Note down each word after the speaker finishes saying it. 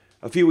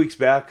A few weeks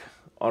back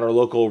on our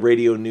local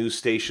radio news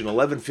station,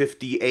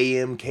 1150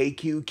 AM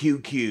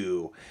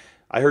KQQQ,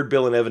 I heard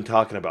Bill and Evan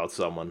talking about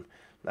someone.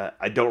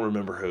 I don't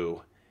remember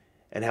who.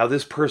 And how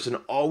this person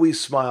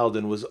always smiled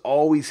and was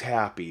always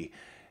happy.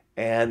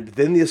 And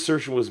then the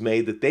assertion was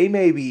made that they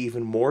may be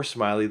even more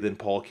smiley than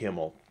Paul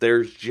Kimmell.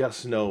 There's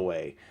just no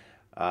way.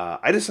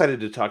 I decided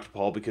to talk to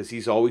Paul because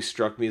he's always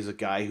struck me as a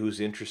guy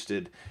who's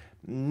interested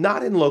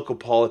not in local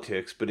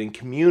politics, but in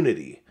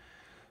community.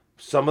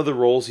 Some of the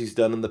roles he's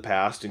done in the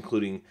past,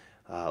 including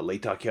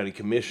Latah County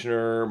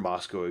Commissioner,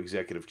 Moscow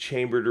Executive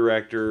Chamber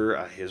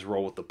Director, his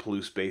role with the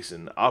Palouse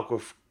Basin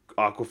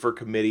Aquifer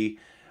Committee,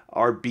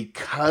 are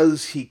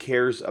because he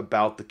cares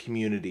about the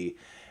community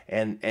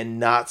and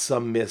not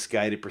some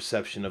misguided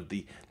perception of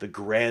the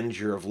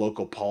grandeur of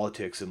local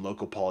politics and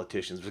local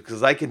politicians.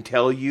 Because I can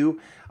tell you,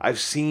 I've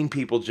seen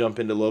people jump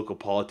into local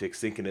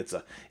politics thinking it's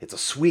a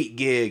sweet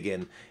gig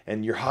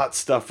and you're hot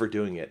stuff for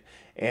doing it.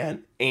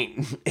 And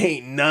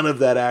ain't none of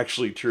that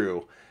actually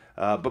true.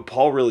 But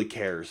Paul really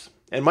cares.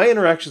 And my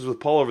interactions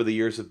with Paul over the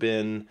years have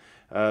been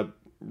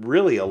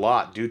really a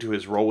lot due to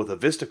his role with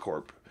Avista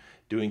Corp,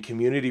 doing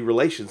community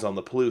relations on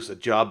the Palouse, a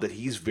job that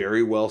he's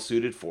very well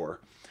suited for.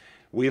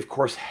 We, of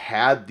course,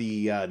 had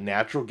the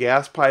natural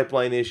gas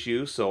pipeline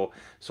issue, so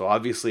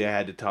obviously I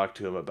had to talk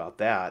to him about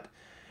that.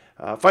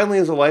 Finally,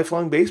 as a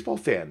lifelong baseball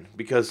fan,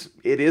 because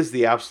it is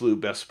the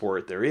absolute best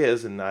sport there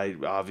is, and I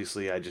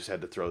just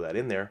had to throw that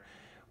in there.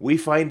 We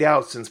find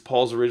out, since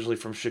Paul's originally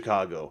from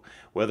Chicago,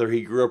 whether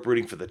he grew up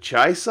rooting for the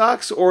White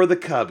Sox or the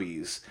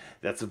Cubbies.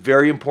 That's a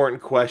very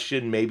important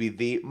question, maybe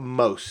the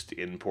most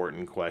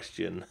important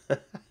question.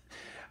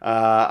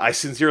 I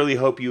sincerely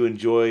hope you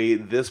enjoy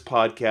this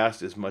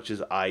podcast as much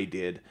as I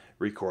did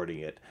recording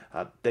it.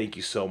 Thank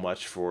you so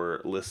much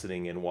for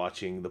listening and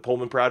watching the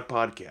Pullman Proud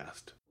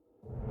podcast.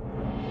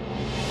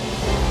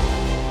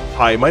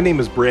 Hi, my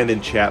name is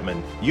Brandon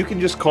Chapman. You can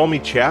just call me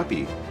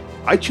Chappie.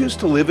 I choose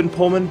to live in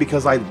Pullman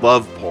because I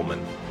love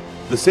Pullman.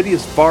 The city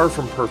is far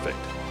from perfect,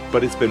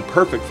 but it's been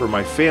perfect for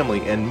my family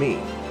and me.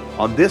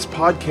 On this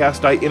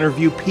podcast, I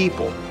interview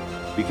people,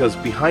 because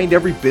behind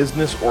every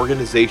business,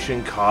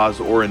 organization, cause,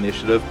 or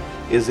initiative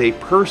is a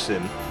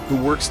person who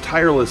works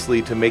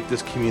tirelessly to make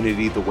this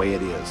community the way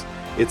it is.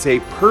 It's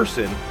a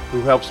person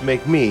who helps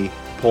make me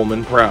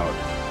Pullman proud.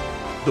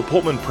 The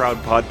Pullman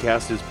Proud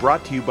podcast is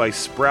brought to you by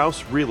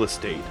Sprouse Real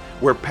Estate,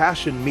 where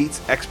passion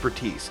meets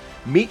expertise.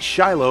 Meet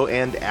Shiloh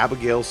and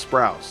Abigail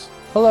Sprouse.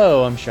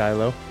 Hello, I'm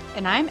Shiloh.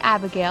 And I'm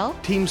Abigail.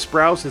 Team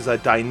Sprouse is a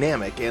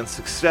dynamic and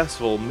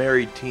successful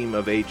married team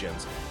of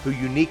agents who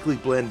uniquely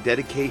blend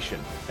dedication,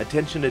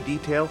 attention to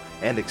detail,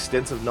 and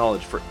extensive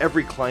knowledge for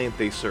every client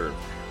they serve.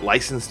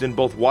 Licensed in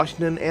both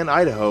Washington and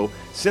Idaho,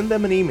 send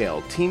them an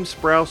email,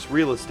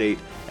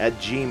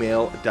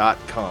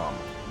 teamsprouserealestate@gmail.com.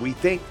 We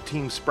thank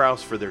Team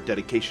Sprouse for their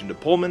dedication to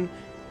Pullman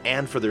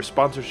and for their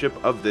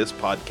sponsorship of this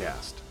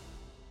podcast.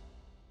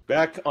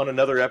 Back on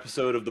another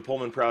episode of the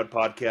Pullman Proud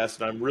podcast,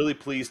 and I'm really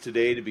pleased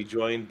today to be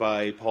joined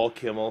by Paul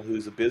Kimmell,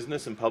 who's a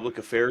business and public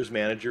affairs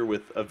manager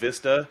with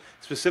Avista,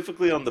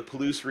 specifically on the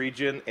Palouse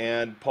region.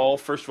 And Paul,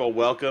 first of all,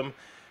 welcome.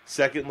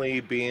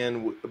 Secondly,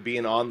 being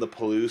on the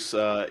Palouse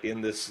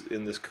in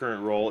this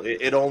current role,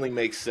 it only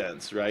makes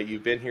sense, right?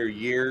 You've been here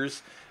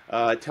years.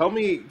 Tell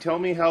me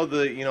how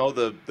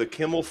the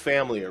Kimmell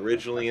family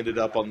originally ended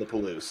up on the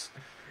Palouse.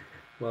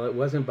 Well, it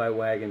wasn't by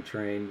wagon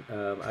train.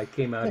 I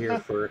came out here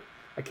for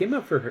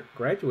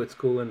graduate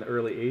school in the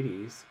early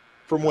 80s.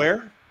 From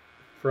where?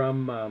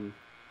 From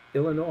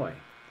Illinois.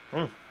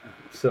 Hmm.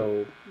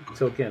 So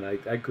again,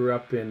 I grew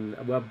up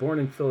born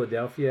in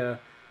Philadelphia,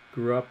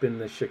 grew up in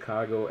the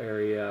Chicago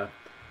area,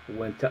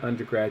 went to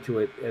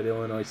undergraduate at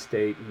Illinois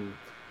State, and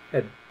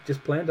had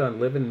just planned on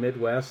living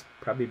Midwest.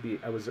 I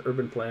was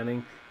urban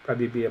planning,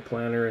 probably be a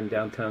planner in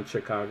downtown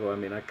Chicago. I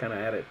mean, I kind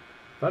of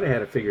thought I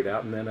had it figured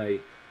out, and then I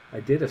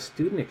did a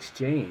student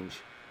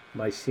exchange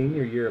my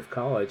senior year of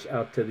college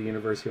out to the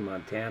University of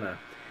Montana.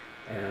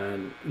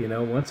 And,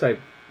 once I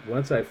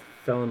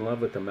fell in love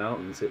with the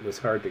mountains, it was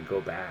hard to go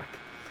back.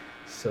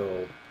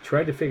 So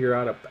tried to figure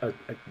out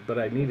but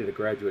I needed a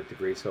graduate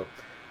degree. So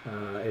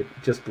it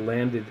just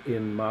landed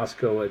in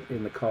Moscow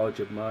in the College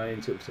of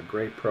Mines. It was a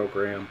great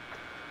program.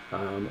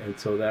 And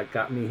so that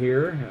got me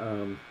here.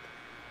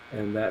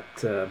 And that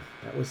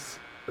was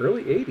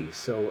early 80s.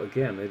 So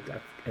again,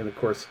 and of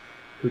course,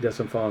 who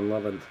doesn't fall in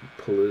love with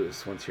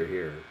Palouse once you're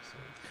here? So.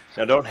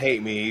 Now, don't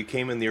hate me. You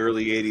came in the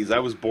early 80s. I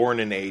was born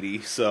in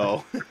 80,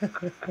 so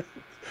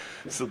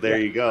so there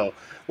you go.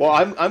 Well,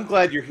 I'm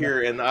glad you're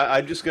here, and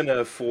I'm just going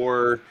to,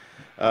 for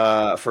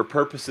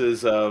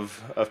purposes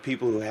of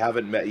people who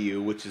haven't met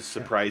you, which is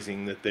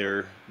surprising that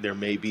there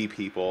may be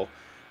people,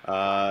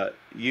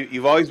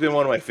 you've always been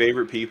one of my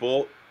favorite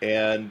people,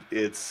 and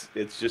it's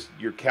just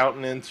your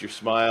countenance, your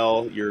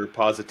smile, your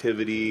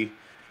positivity.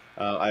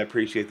 I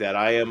appreciate that.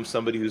 I am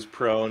somebody who's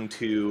prone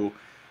to...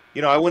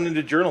 I went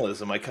into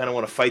journalism. I kind of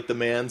want to fight the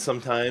man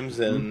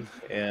sometimes, and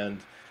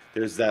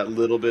there's that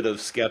little bit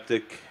of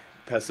skeptic,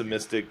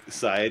 pessimistic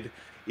side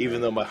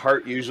even though my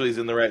heart usually is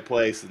in the right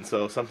place. And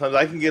so sometimes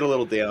I can get a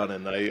little down,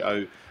 and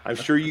I'm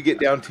sure you get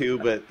down too,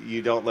 but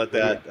you don't let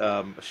Oh yeah, that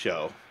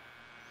show.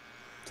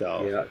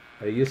 So, yeah.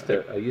 I used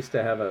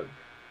to have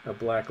a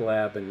black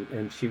lab,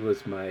 and she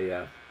was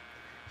my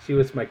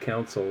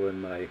counsel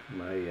and my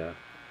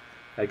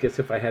I guess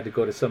if I had to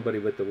go to somebody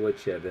with the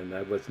woodshed, and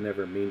I was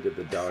never mean to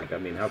the dog. I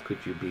mean, how could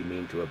you be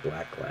mean to a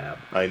black lab?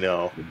 I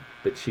know.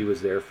 But she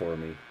was there for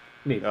me.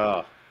 I mean,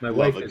 Ah, my love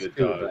wife a is good too,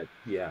 dog. but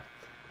yeah,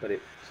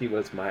 she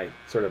was my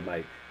sort of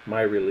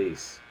my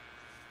release.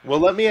 Well,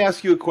 let me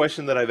ask you a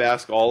question that I've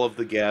asked all of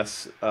the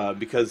guests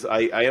because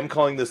I am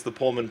calling this the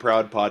Pullman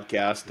Proud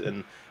podcast,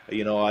 and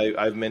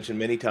I've mentioned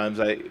many times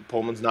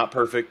Pullman's not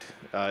perfect.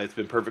 It's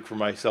been perfect for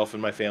myself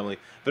and my family,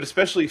 but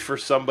especially for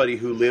somebody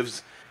who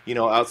lives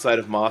outside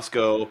of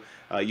Moscow.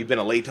 You've been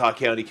a Latah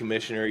County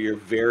Commissioner. You're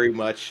very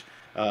much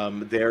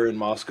there in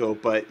Moscow,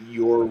 but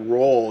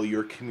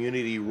your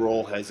community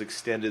role has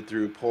extended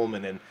through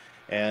Pullman,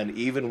 and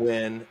even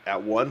when,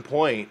 at one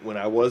point, when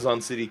I was on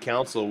city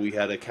council, we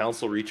had a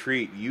council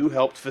retreat, you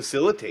helped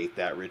facilitate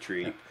that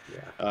Yeah, retreat,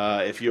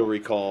 yeah. if you'll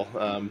recall,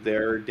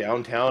 there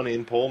downtown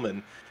in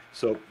Pullman.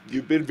 So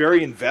you've been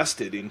very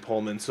invested in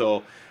Pullman.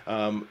 So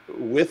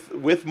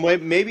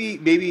maybe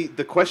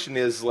the question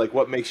is like,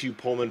 what makes you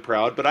Pullman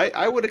proud? But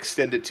I would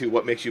extend it to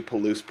what makes you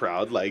Palouse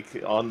proud, like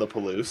on the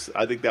Palouse.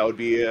 I think that would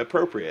be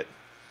appropriate.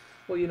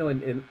 Well,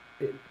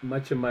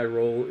 much of my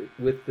role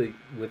with the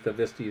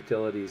Vista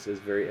Utilities is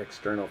very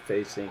external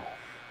facing,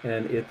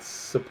 and it's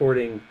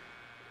supporting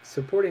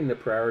the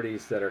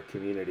priorities that our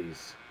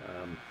communities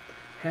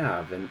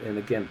have. And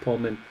again,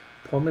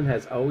 Pullman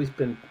has always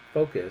been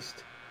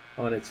focused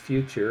on its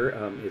future.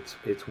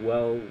 It's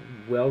well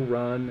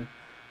run,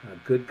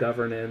 good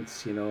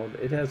governance.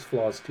 It has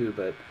flaws too,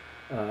 but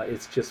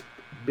it's just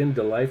been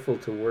delightful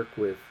to work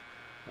with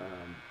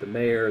the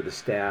mayor, the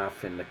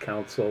staff, and the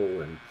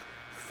council, and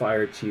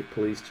fire chief,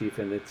 police chief,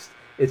 and it's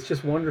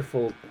just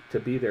wonderful to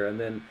be there. And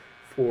then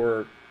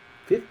for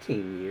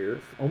 15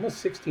 years, almost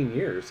 16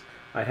 years,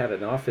 I had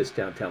an office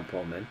downtown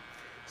Pullman.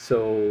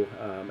 So,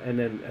 and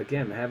then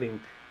again,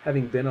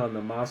 having been on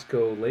the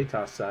Moscow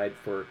Latah side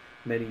for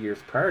many years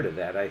prior to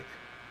that, I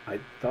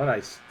thought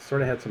I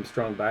sort of had some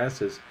strong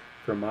biases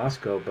for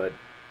Moscow, but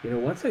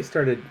once I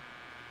started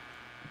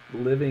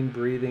living,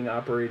 breathing,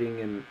 operating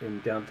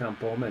in downtown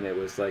Pullman, it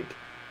was like,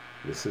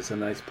 this is a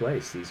nice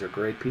place. These are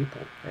great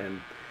people,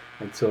 and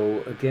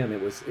so again,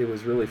 it was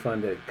really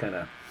fun to kind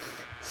of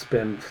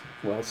spend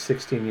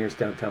 16 years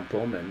downtown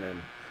Pullman,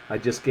 and I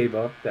just gave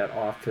up that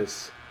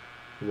office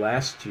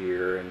last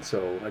year, and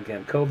so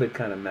again, COVID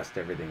kind of messed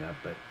everything up.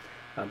 But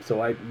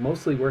so I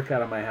mostly work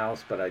out of my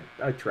house, but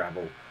I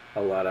travel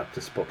a lot up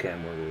to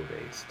Spokane where we're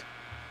based.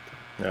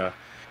 Yeah,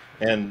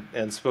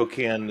 and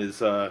Spokane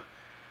is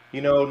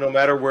no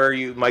matter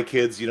where my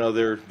kids,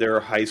 they're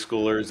high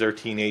schoolers, they're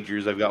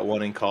teenagers. I've got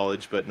one in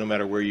college, but no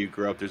matter where you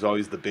grew up, there's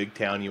always the big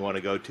town you want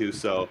to go to.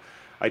 So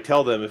I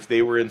tell them if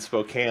they were in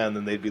Spokane,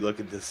 then they'd be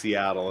looking to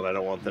Seattle, and I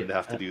don't want them to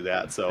have to Yeah, do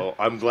that. So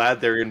I'm glad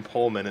they're in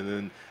Pullman, and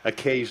then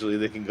occasionally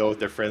they can go with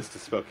their friends to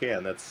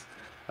Spokane. That's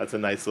a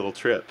nice little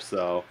trip.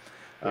 So,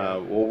 yeah.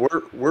 well,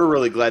 we're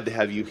really glad to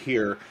have you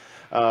here.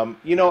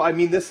 I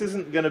mean, this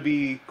isn't going to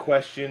be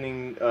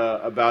questioning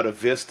about a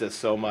Vista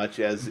so much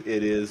as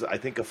it is, I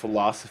think, a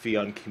philosophy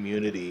on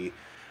community.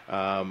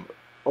 Um,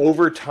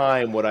 Over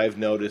time, what I've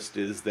noticed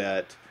is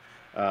that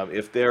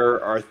if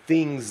there are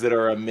things that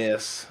are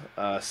amiss,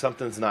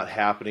 something's not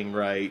happening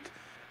right.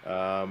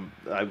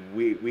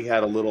 We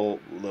had a little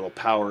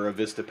power, a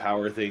Vista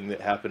power thing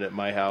that happened at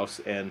my house,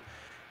 and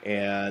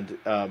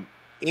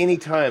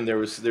anytime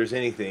there's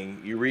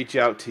anything, you reach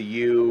out to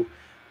you,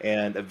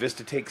 and a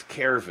Vista takes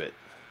care of it.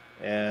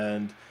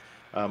 And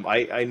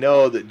I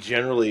know that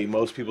generally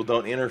most people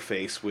don't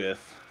interface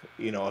with,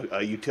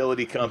 a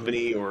utility Hmm.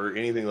 company or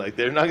anything like.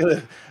 They're not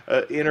going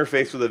to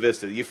interface with a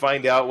Vista. You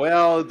find out,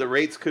 well, the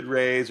rates could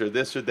raise or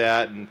this or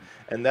that, and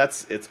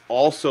it's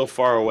all so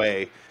far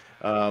away.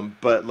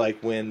 But like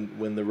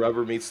when the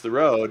rubber meets the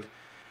road,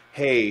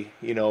 hey,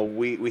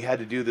 we had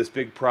to do this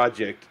big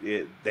project.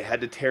 They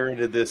had to tear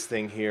into this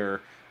thing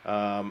here.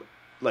 Um,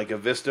 like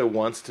Avista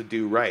wants to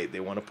do right. They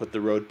want to put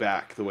the road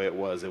back the way it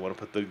was. They want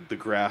to put the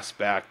grass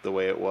back the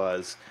way it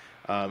was,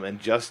 and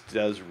just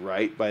does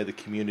right by the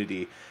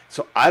community.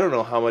 So I don't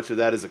know how much of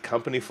that is a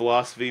company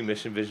philosophy,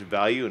 mission, vision,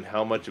 value, and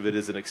how much of it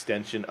is an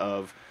extension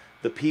of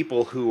the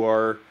people who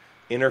are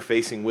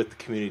interfacing with the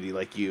community,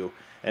 like you.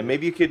 And Yeah.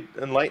 maybe you could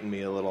enlighten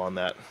me a little on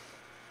that.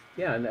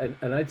 Yeah,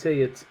 and I'd say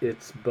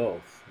it's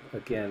both.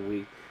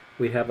 Again,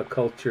 we have a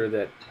culture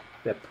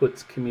that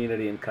puts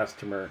community and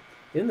customer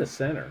in the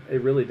center.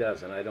 It really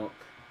does, and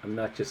I'm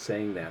not just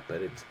saying that,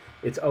 but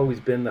it's always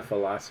been the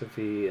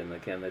philosophy. And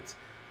again, it's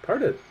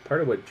part of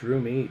what drew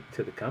me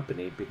to the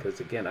company, because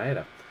again, I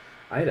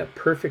had a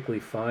perfectly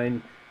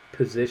fine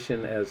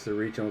position as the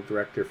regional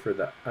director for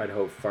the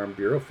Idaho Farm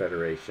Bureau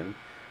Federation,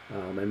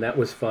 and that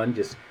was fun,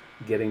 just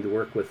getting to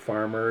work with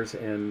farmers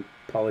and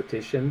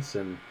politicians.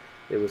 And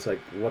it was like,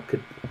 what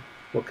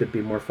could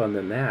be more fun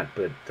than that?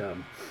 But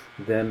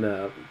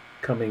then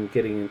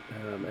getting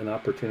an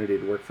opportunity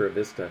to work for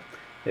Avista,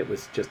 it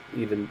was just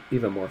even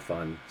more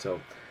fun. So,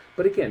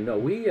 but again, no,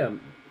 we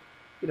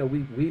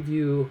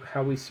view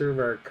how we serve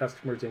our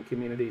customers and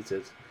communities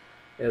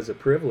as a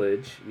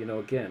privilege.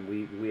 Again,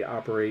 we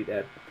operate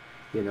at,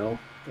 you know,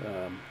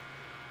 um,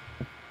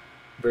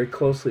 very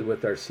closely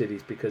with our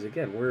cities because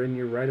again, we're in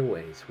your right of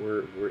ways,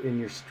 we're in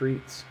your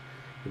streets,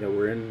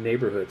 we're in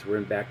neighborhoods, we're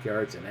in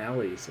backyards and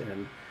alleys,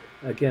 and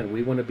again,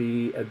 we want to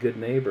be a good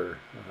neighbor.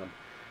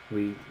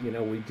 We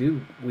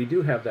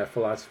do have that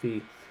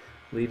philosophy: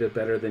 leave it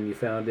better than you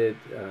found it,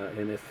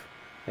 and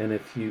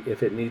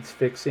if it needs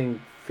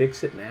fixing,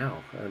 fix it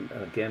now. And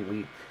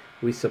again,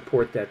 we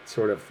support that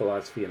sort of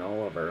philosophy in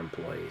all of our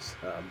employees.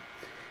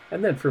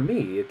 And then for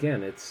me,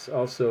 again, it's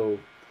also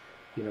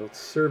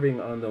serving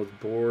on those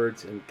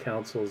boards and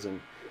councils and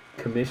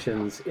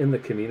commissions in the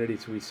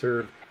communities we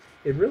serve.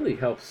 It really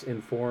helps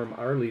inform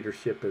our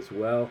leadership as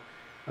well,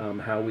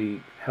 how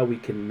we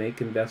can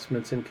make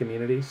investments in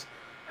communities,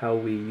 how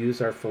we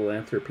use our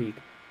philanthropy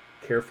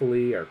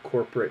carefully, our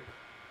corporate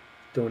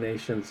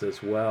donations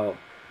as well.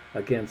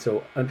 Again,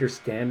 so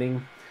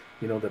understanding,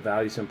 the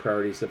values and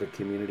priorities of a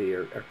community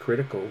are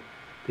critical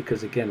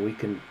because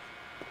again,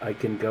 I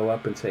can go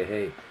up and say,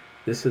 hey,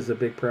 this is a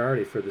big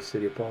priority for the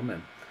city of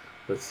Pullman.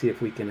 Let's see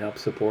if we can help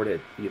support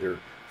it either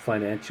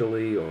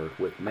financially or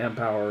with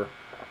manpower.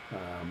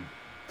 Um,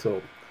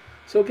 so,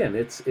 so again,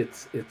 it's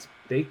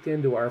baked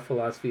into our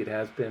philosophy. It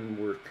has been.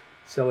 We're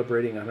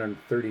celebrating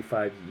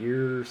 135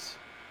 years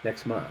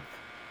next month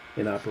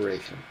in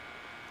operation.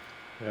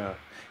 Yeah,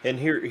 and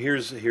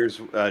here's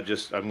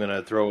just I'm going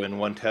to throw in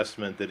one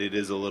testament that it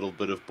is a little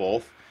bit of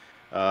both.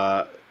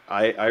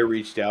 I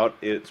reached out.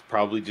 It's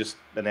probably just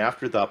an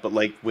afterthought, but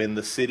like when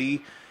the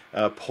city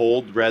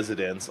polled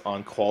residents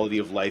on quality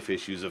of life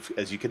issues, of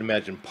as you can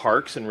imagine,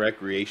 parks and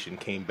recreation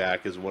came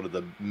back as one of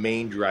the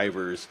main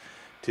drivers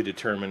to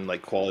determine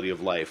like quality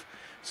of life.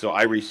 So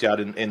I reached out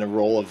in a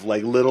role of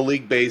like Little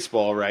League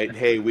Baseball, right?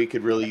 Hey, we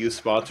could really use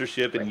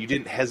sponsorship, and you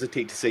didn't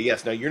hesitate to say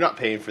yes. Now you're not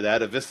paying for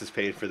that; Avista's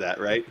paying for that,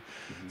 right?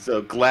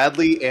 So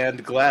gladly,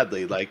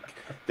 like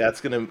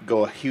that's going to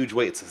go a huge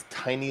way. It's the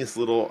tiniest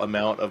little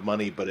amount of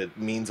money, but it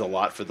means a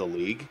lot for the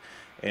league.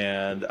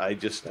 And I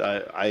just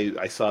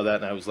I saw that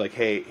and I was like,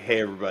 hey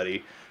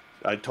everybody.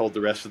 I told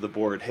the rest of the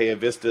board, hey,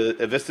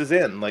 Avista's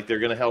in. Like they're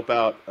going to help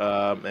out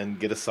and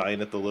get a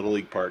sign at the Little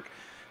League Park.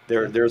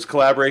 There's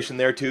collaboration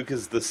there too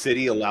because the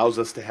city allows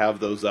us to have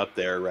those up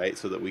there, right?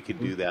 So that we can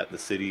do that. The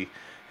city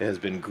has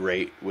been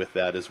great with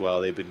that as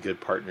well. They've been good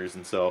partners,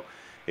 and so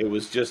it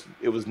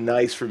was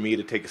nice for me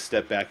to take a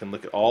step back and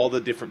look at all the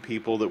different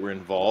people that were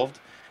involved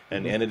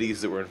and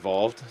entities that were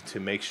involved to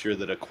make sure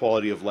that a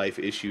quality of life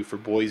issue for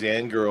boys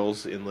and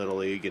girls in Little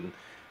League and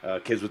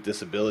kids with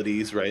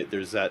disabilities, right?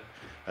 There's that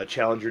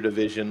challenger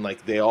division,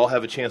 like they all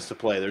have a chance to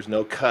play. There's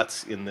no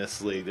cuts in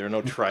this league. There are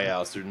no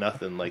tryouts. There's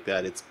nothing like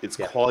that. It's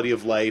quality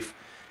of life,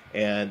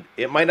 and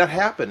it might not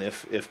happen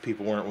if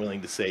people weren't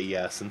willing to say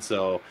yes. And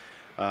so,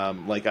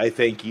 like I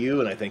thank you,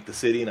 and I thank the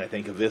city, and I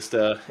thank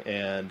Avista,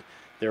 and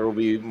there will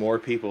be more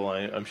people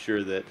I'm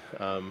sure that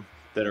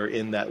that are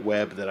in that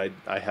web that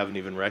I haven't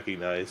even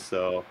recognized.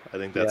 So I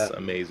think that's Yeah,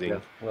 amazing. yeah.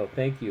 Well,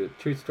 thank you.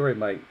 True story,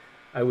 Mike.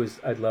 I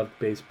loved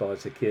baseball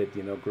as a kid.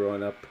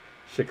 Growing up,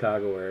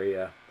 Chicago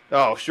area.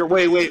 Oh, sure.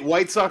 Wait.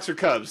 White Sox or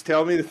Cubs?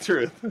 Tell me the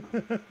truth.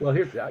 Well,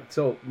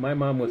 so my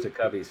mom was a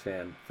Cubbies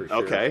fan for sure,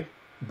 Okay.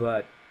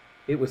 but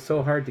it was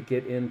so hard to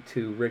get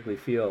into Wrigley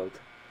Field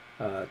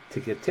to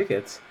get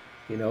tickets,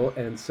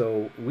 and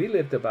so we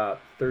lived about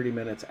 30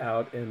 minutes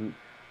out, and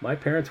my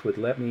parents would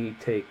let me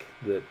take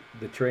the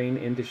train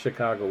into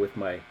Chicago with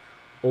my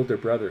older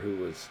brother who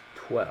was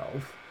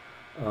 12,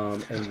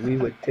 and we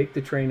would take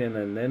the train in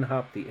and then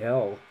hop the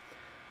L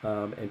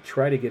and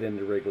try to get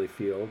into Wrigley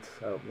Field.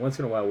 Once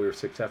in a while we were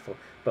successful,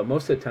 but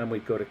most of the time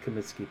we'd go to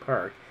Comiskey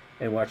Park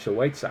and watch the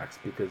White Sox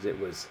because it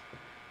was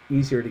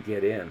easier to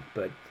get in.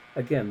 But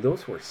again,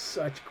 those were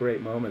such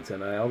great moments,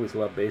 and I always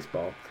loved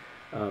baseball.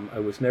 I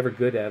was never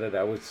good at it.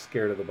 I was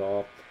scared of the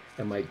ball.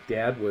 And my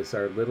dad was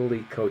our little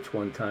league coach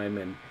one time,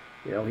 and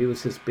he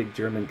was this big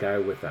German guy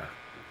with a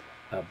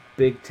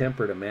big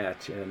temper to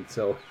match, and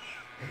so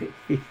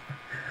he,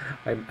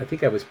 I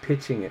think I was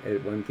pitching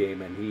at one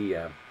game, and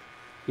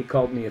he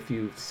called me a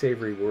few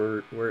unsavory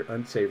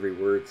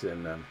words,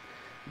 and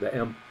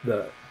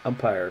the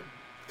umpire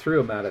threw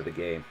him out of the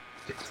game.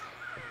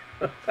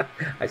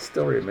 I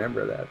still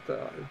remember that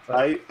though.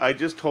 I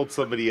just told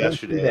somebody Don't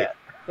do yesterday.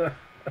 that.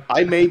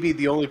 I may be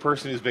the only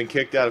person who's been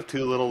kicked out of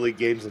two little league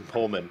games in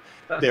Pullman.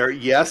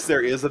 Yes,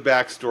 there is a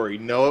backstory.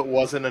 No, it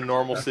wasn't a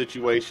normal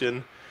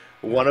situation.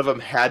 One of them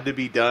had to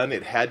be done.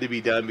 It had to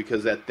be done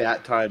because at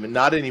that time, and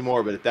not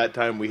anymore, but at that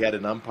time we had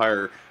an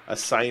umpire, a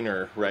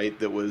signer, right,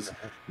 that was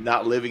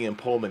not living in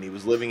Pullman. He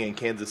was living in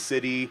Kansas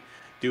City,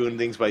 doing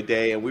things by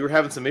day, and we were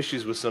having some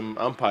issues with some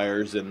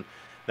umpires and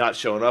not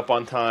showing up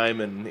on time,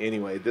 and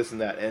anyway, this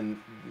and that,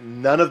 and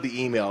none of the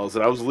emails,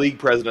 and I was league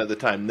president at the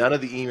time, none of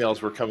the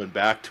emails were coming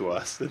back to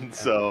us, and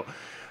so,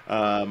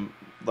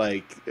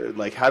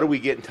 like how do we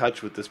get in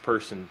touch with this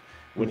person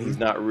when Hmm. he's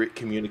not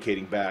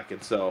communicating back?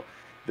 And so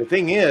The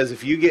thing is,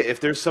 if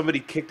there's somebody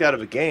kicked out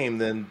of a game,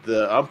 then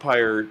the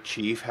umpire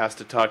chief has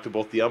to talk to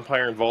both the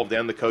umpire involved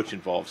and the coach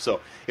involved. So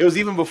it was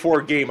even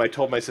before a game. I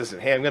told my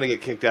assistant, "Hey, I'm going to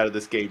get kicked out of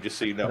this game, just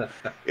so you know."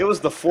 It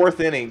was the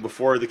fourth inning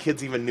before the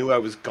kids even knew I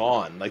was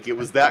gone. Like it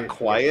was that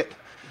quiet.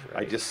 I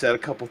Right. just said a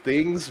couple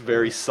things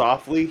very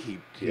softly. He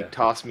Yeah.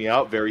 tossed me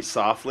out very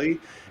softly,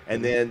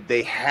 and then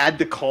they had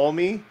to call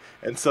me.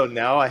 And so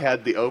now I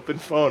had the open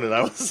phone, and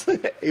I was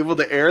able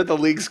to air the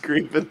league's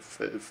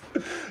grievances.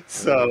 Oh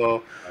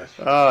So, gosh.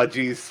 oh,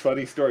 geez,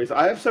 funny stories.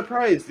 I am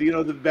surprised.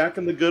 Back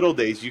in the good old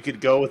days, you could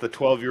go with a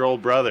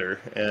 12-year-old brother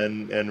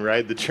and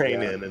ride the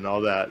train Yeah. in and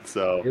all that.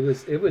 So,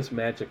 It was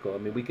magical. I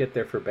mean, we get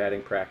there for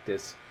batting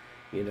practice,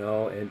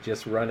 and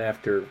just run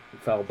after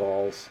foul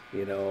balls,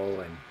 and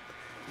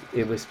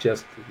it was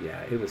just,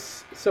 yeah, it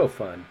was so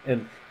fun.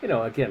 And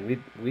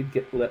again, we'd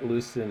get let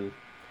loose in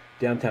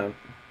downtown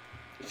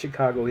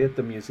Chicago, hit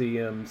the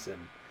museums, and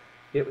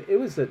it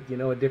was a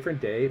different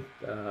day.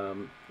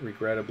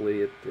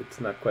 Regrettably,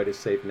 it's not quite as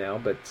safe now,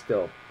 but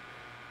still,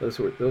 those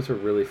were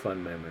really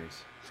fun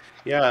memories.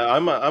 yeah,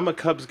 I'm a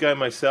Cubs guy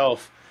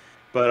myself,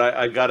 but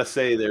I gotta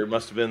say there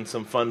must have been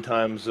some fun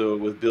times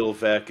with Bill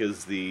Veeck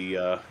as the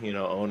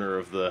owner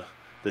of the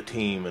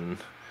team and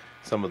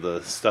some of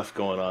the stuff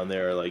going on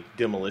there, like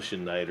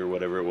demolition night or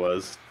whatever it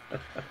was.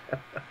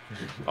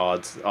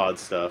 Odd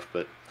stuff,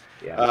 but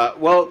Yeah.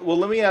 well,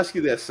 let me ask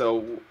you this.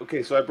 So,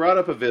 okay, so I brought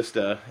up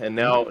Avista, and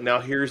Mhm. now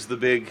here's the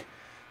big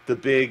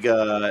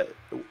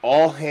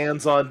all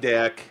hands on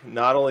deck.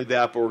 Not only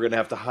that, but we're gonna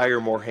have to hire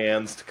more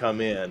hands to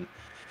come in.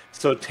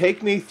 So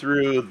take me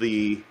through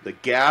the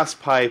gas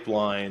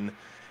pipeline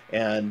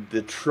and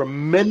the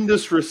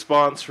tremendous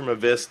response from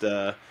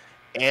Avista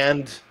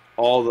and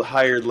all the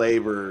hired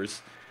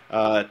laborers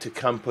to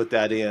come put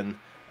that in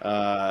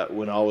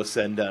when all was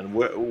said and done.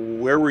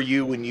 Where were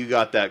you when you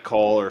got that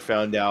call or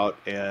found out,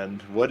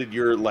 and what did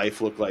your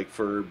life look like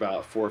for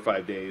about 4 or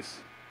 5 days?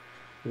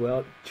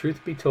 Well,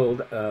 truth be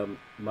told,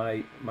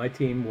 my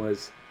team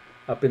was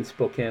up in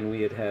Spokane.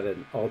 We had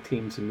an all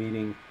teams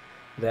meeting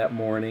that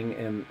morning,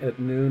 and at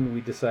noon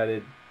we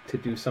decided to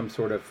do some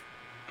sort of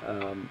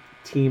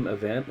team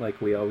event like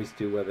we always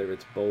do, whether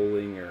it's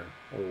bowling or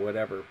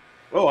whatever.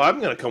 Oh, I'm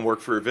gonna come work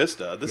for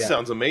Avista. This Yeah,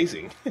 sounds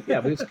amazing. yeah,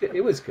 but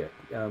it was good.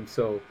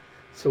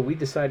 So we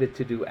decided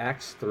to do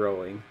axe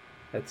throwing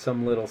at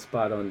some little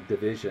spot on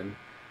Division.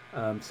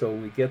 So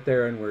we get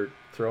there and we're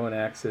throwing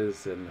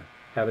axes and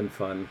having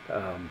fun.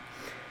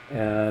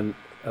 And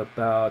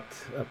about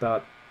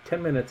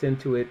 10 minutes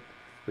into it,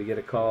 we get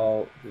a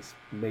call. This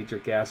major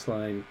gas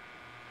line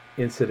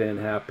incident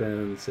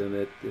happens,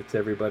 and it's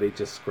everybody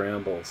just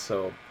scrambles.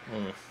 So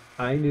Mm.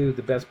 I knew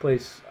the best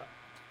place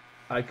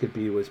I could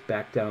be was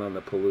back down on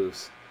the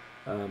Palouse.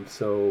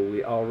 So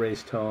we all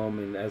raced home,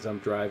 and as I'm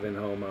driving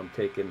home, I'm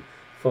taking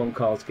phone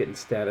calls, getting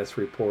status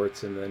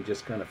reports, and then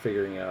just kind of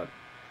figuring out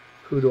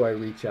who do I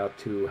reach out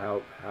to,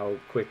 how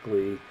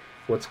quickly,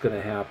 what's going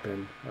to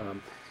happen.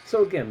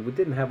 So again, we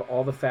didn't have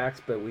all the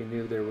facts, but we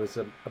knew there was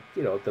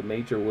the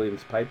major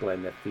Williams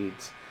pipeline that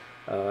feeds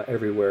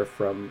everywhere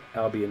from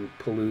Albion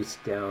Palouse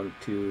down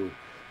to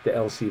the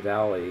LC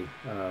Valley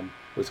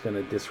was going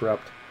to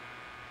disrupt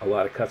a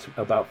lot of customers,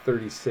 about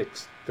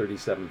 36,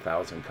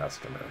 37,000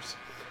 customers.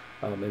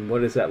 And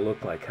what does that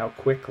look like? How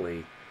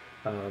quickly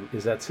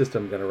is that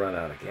system going to run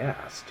out of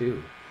gas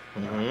too?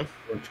 Hmm.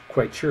 We're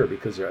quite sure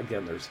because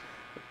again,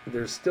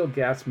 there's still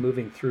gas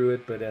moving through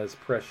it, but as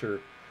pressure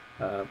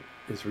uh,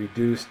 is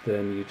reduced,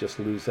 then you just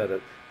lose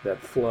that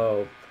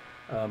flow.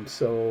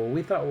 So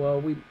we thought, well,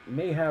 we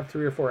may have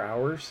 3 or 4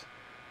 hours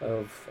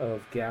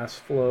of gas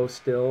flow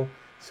still,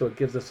 so it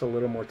gives us a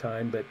little more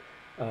time. But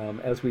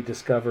as we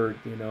discovered,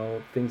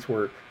 things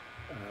were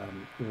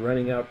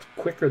running out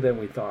quicker than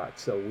we thought.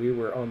 So we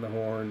were on the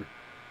horn,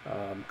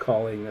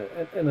 calling,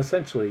 and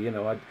essentially,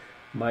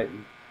 my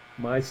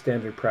my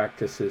standard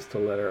practice is to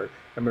let our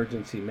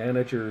emergency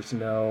managers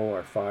know,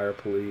 our fire,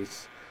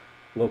 police,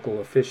 local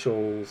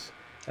officials,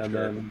 and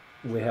Sure. then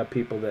we have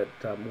people that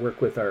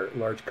work with our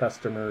large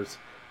customers,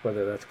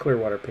 whether that's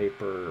Clearwater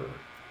Paper.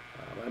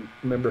 I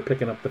remember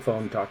picking up the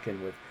phone,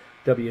 talking with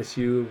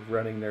WSU,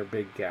 running their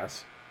big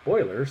gas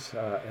boilers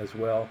as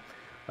well.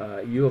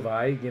 U of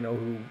I,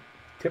 who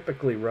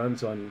typically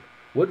runs on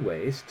wood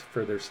waste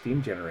for their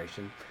steam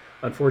generation,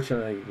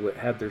 unfortunately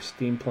had their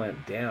steam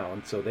plant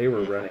down, so they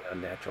were running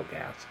on natural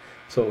gas.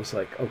 So it was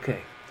like,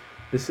 okay,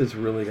 this is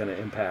really going to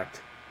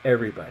impact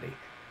everybody,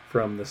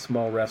 from the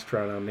small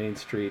restaurant on Main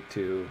Street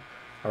to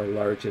our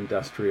large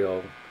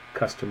industrial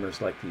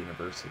customers like the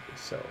university.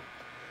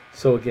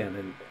 So again,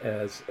 and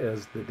as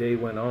the day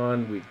went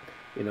on, we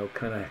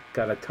kind of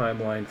got a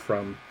timeline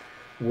from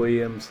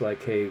Williams,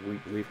 like, hey,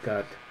 we've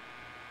got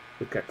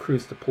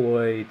crews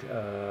deployed.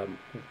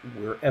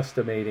 We're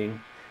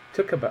estimating.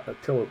 Took about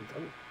until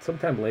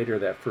sometime later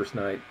that first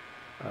night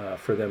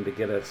for them to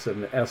get us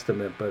an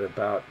estimate,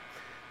 but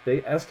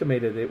they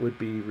estimated it would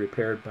be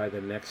repaired by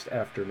the next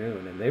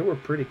afternoon, and they were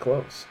pretty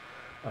close.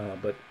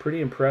 But pretty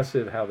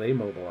impressive how they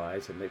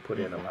mobilized, and they put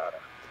in Hmm. about,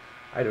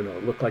 I don't know,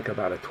 it looked like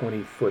about a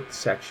 20-foot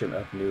section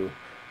of new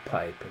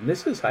pipe. And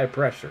this is high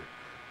pressure.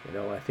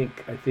 I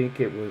think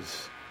it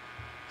was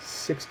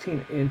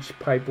 16-inch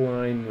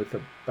pipeline with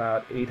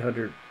about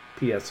 800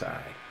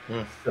 psi.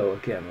 Mm. So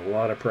again, a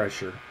lot of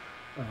pressure.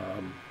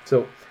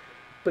 So,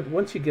 but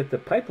once you get the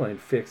pipeline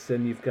fixed,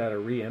 then you've got to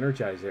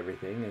re-energize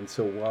everything. And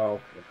so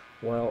while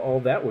all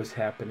that was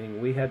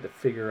happening, we had to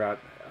figure out.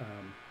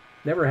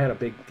 Never had a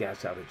big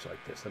gas outage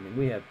like this. I mean,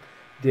 we had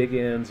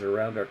dig-ins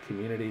around our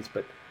communities,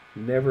 but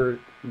never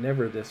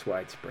this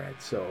widespread.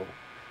 So,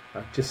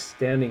 just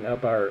standing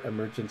up our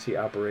emergency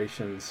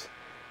operations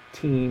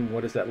team.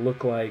 What does that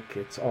look like?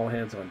 It's all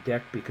hands on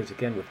deck because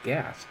again, with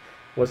gas,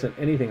 it wasn't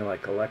anything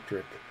like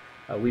electric.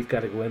 We've got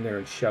to go in there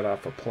and shut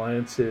off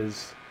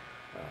appliances,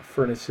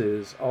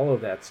 furnaces, all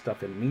of that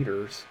stuff in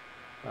meters.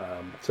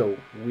 So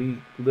we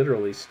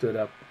literally stood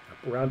up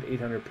around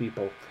 800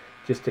 people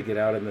just to get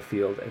out in the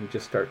field and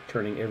just start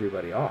turning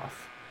everybody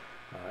off.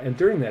 And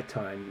during that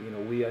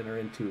time, we enter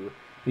into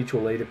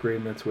mutual aid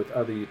agreements with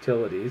other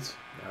utilities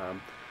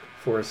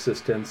for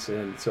assistance.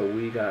 And so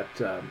I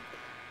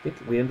think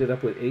we ended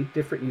up with 8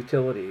 different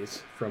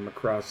utilities from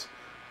across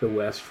the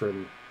West,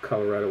 from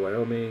Colorado,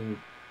 Wyoming,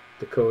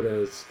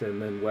 Dakotas,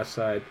 and then West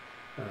Side,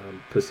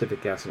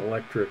 Pacific Gas and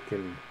Electric.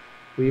 And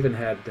we even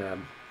had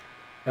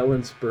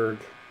Ellensburg,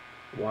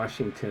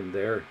 Washington,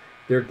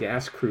 their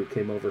gas crew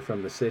came over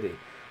from the city.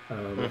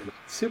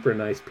 Super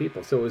nice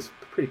people. So it was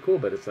pretty cool,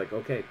 but it's like,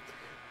 okay,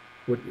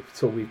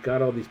 so we've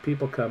got all these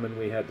people coming.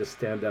 We had to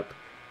stand up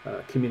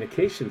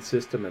communication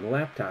system and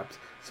laptops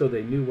so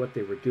they knew what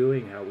they were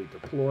doing, how we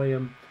deploy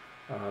them.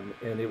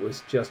 And it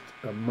was just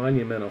a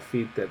monumental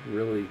feat that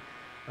really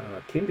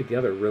came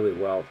together really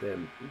well.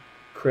 And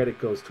credit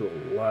goes to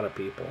a lot of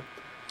people.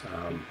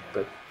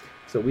 But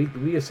so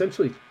we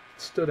essentially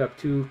stood up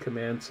 2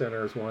 command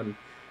centers, one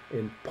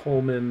in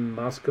Pullman,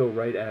 Moscow,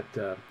 right at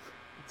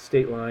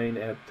state line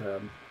at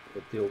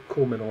the old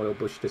Coleman Oil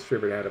Bush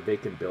distributor, had a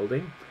vacant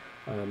building.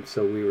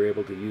 So we were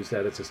able to use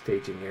that as a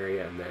staging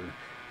area, and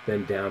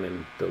then down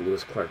in the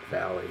Lewis Clark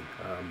Valley.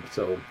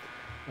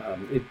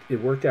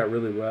 It worked out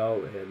really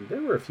well, and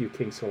there were a few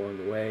kinks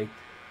along the way.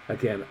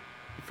 Again,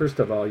 first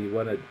of all, you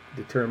want to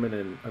determine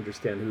and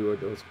understand who are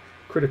those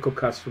critical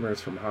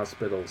customers from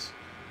hospitals,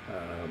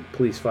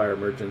 police, fire,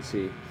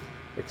 emergency,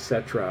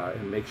 etc.,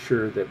 and make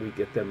sure that we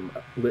get them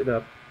lit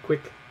up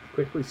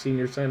quickly,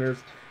 senior centers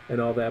and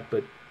all that.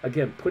 But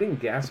again, putting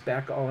gas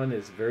back on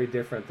is very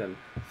different than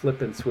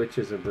flipping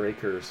switches and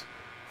breakers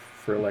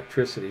for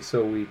electricity.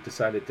 So we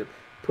decided to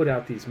put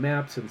out these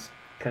maps and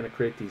kind of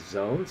create these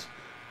zones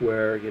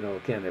where,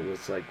 again, it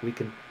was like we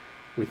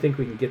think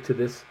we can get to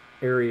this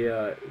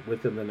area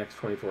within the next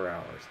 24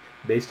 hours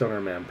based on our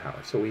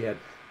manpower. So we had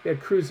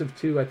crews of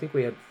 2. I think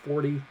we had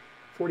 40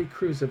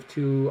 crews of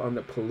 2 on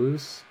the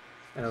Palouse,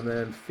 and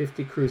then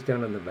 50 crews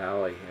down in the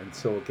valley. And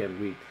so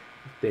again,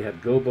 they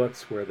had go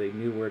books where they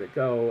knew where to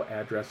go,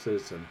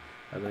 addresses, and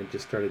then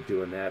just started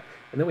doing that.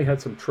 And then we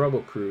had some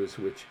trouble crews,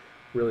 which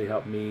really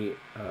helped me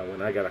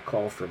when I got a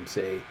call from,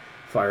 say,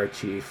 fire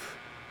chief,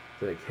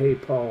 like, hey,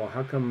 Paul,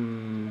 how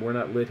come we're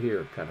not lit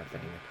here, kind of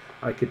thing.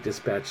 I could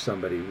dispatch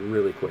somebody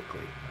really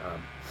quickly.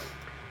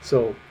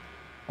 So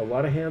a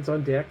lot of hands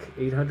on deck,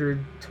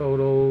 800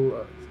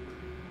 total,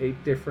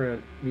 8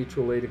 different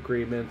mutual aid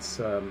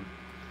agreements.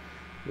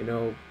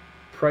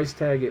 Price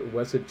tag, it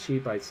wasn't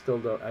cheap. I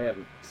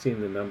haven't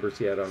seen the numbers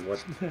yet on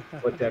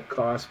what that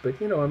cost, but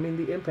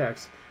the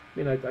impacts.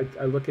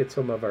 I look at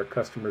some of our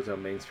customers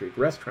on Main Street,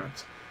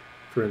 restaurants,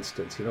 for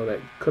instance, that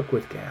cook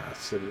with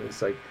gas, and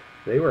it's like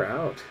they were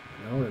out,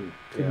 and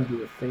couldn't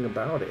do a thing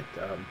about it.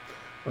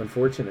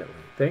 Unfortunately,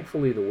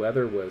 thankfully the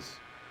weather was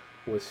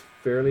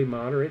fairly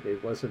moderate.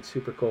 It wasn't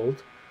super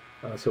cold,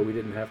 so we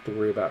didn't have to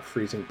worry about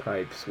freezing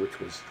pipes, which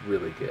was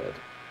really good.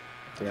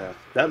 Yeah,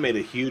 that made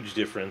a huge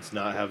difference,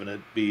 not having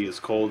it be as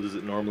cold as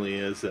it normally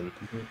is. And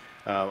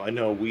I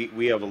know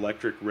we have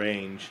electric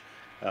range,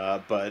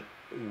 but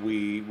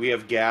we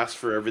have gas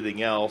for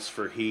everything else,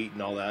 for heat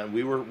and all that. And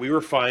we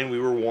were fine. We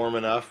were warm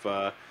enough.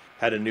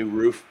 Had a new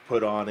roof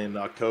put on in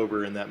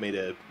October, and that made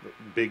a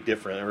big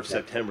difference. Or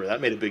September, that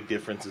made a big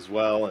difference as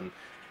well.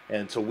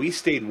 And so we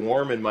stayed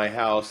warm in my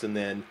house. And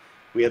then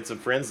we had some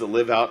friends that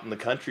live out in the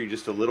country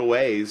just a little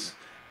ways.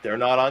 They're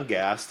not on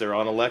gas, they're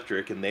on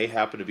electric, and they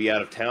happen to be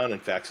out of town, in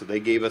fact. So they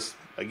gave us,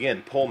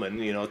 again,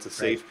 Pullman, it's a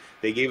safe,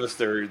 they gave us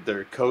their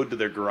code to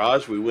their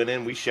garage. We went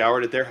in, we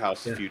showered at their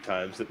house a few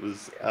times. It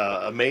was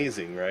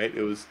amazing, right?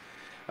 It was,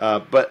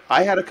 but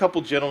I had a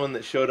couple gentlemen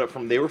that showed up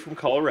they were from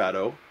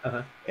Colorado,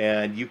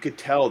 and you could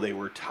tell they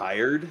were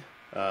tired.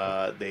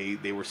 They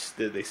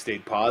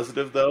stayed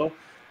positive, though.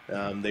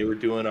 They were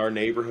doing our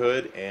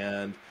neighborhood,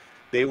 and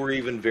they were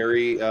even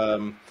very,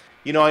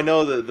 I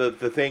know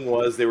the thing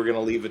was they were going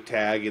to leave a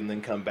tag and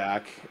then come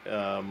back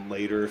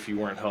later if you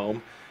weren't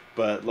home.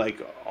 But like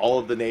all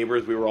of the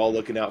neighbors, we were all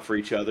looking out for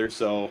each other.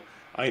 So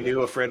I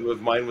knew a friend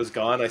of mine was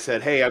gone. I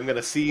said, hey, I'm going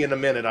to see you in a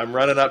minute. I'm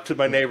running up to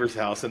my neighbor's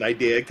house. And I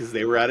did, because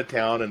they were out of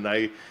town. And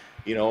I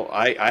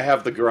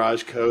have the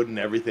garage code and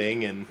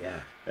everything. And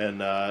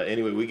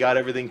anyway, we got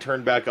everything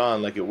turned back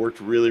on. Like, it worked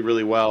really,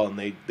 really well. And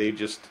they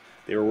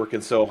were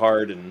working so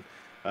hard. And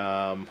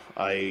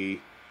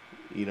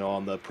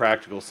on the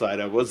practical side,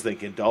 I was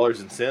thinking dollars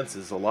and cents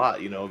is a lot.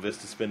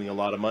 Vista's spending a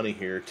lot of money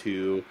here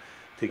to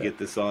But get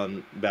this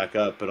on back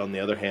up. But on the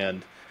other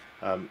hand,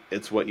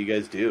 it's what you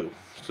guys do.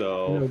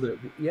 So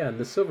yeah, and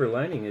the silver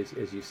lining is,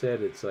 as you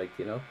said, it's like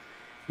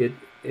it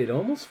it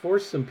almost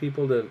forced some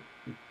people to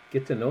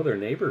get to know their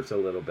neighbors a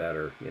little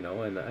better, and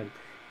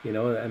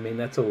I mean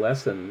that's a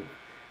lesson.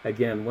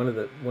 Again, one of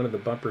the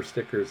bumper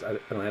stickers, I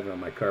don't have it on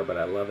my car, but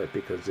I love it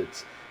because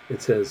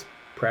it says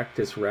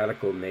practice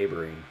radical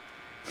neighboring,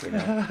 you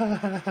know.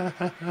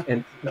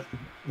 And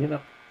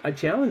I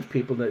challenge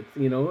people to,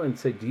 and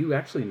say, do you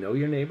actually know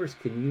your neighbors?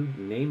 Can you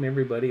name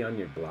everybody on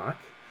your block?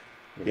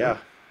 You know?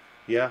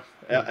 yeah, yeah,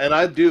 and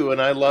I do,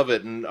 and I love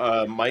it. And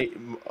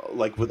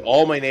like with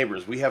all my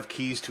neighbors, we have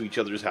keys to each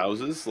other's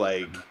houses.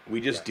 Like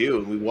we Yeah, just do,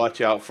 and we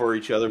watch out for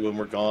each other when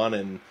we're gone,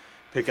 and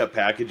pick up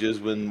packages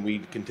when we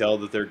can tell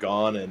that they're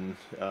gone, and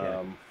yeah,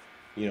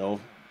 you know,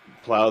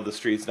 plow the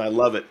streets. And I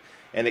love it.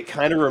 And it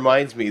kind of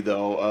reminds me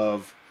though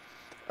of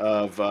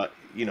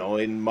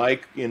in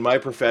my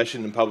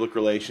profession in public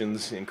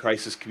relations in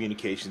crisis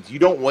communications, you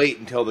don't wait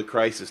until the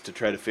crisis to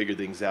try to figure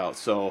things out.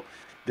 So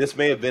this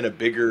may have been a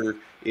bigger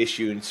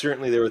issue, and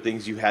certainly there were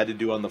things you had to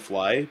do on the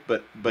fly,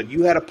 but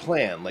you had a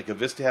plan. Like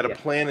Avista had a yeah,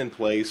 plan in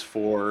place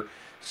for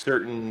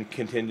certain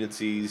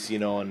contingencies,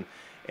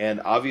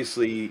 and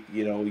obviously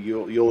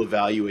you'll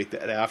evaluate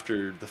that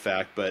after the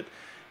fact, but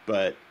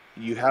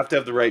you have to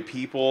have the right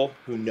people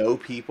who know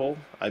people.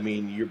 I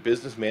mean, your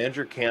business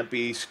manager can't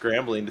be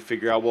scrambling to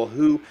figure out, well,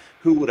 who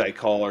would I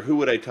call, or who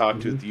would I talk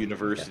to hmm at the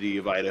yeah, University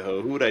of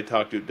Idaho? Who would I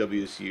talk to at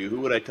WSU?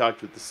 Who would I talk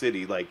to at the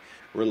city? Like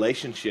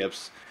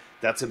relationships,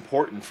 that's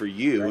important for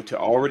you right, to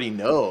already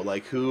know,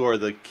 like who are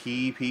the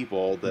key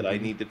people that I hmm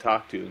need to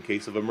talk to in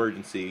case of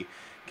emergency,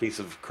 case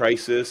of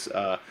crisis.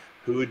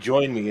 Who would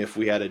join me if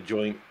we had a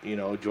joint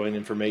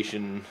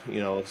information,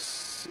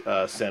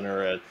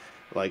 center.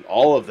 Like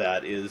all of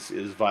that is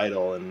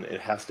vital, and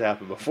it has to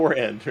happen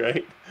beforehand,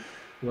 right?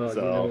 Well,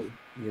 So,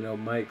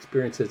 my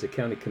experience as a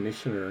county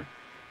commissioner,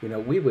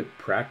 we would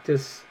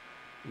practice,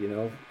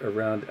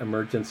 around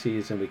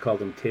emergencies, and we called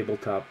them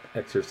tabletop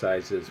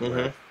exercises hmm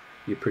where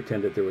you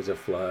pretended there was a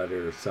flood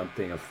or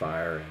something, a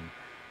fire,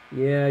 and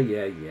yeah,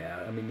 yeah,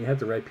 yeah. I mean, you had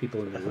the right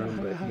people in the room,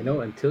 but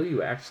until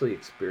you actually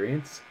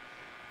experience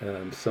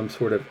some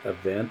sort of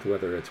event,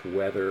 whether it's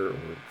weather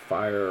or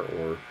fire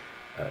or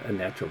a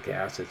natural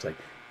gas, it's like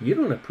you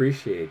don't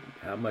appreciate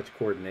how much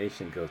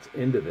coordination goes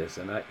into this.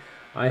 And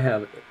I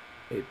have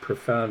a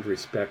profound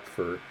respect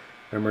for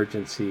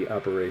emergency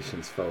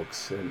operations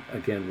folks. And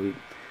again,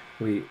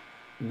 we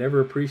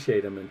never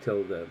appreciate them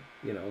until the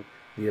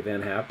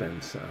event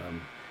happens,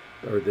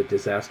 or the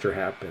disaster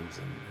happens.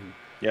 And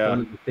yeah, one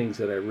of the things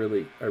that I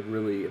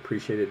really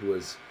appreciated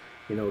was,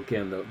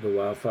 again, the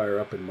wildfire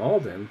up in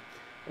Malden,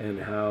 and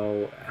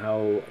how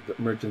the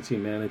emergency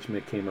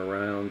management came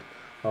around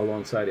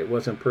alongside. It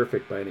wasn't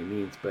perfect by any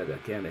means, but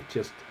again,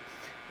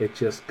 it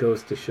just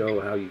goes to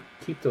show how you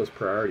keep those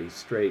priorities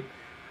straight,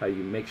 how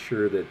you make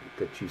sure that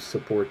you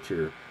support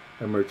your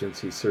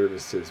emergency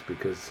services,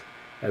 because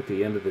at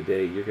the end of the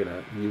day,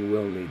 you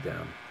will need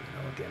them.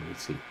 Again, we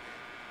see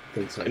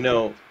things I like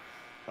that. know.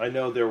 I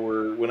know there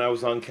were, when I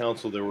was on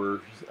council, there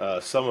were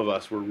some of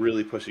us were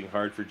really pushing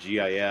hard for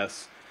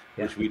GIS,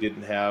 Yeah. which we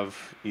didn't have,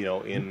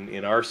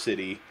 in our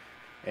city,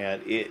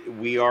 and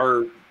we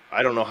are.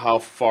 I don't know how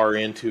far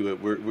into it.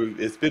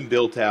 It's been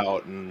built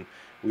out, and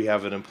we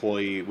have an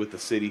employee with the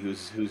city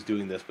who's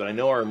doing this. But I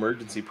know our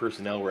emergency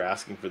personnel were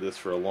asking for this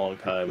for a long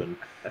time, and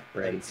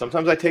Right.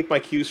 sometimes I take my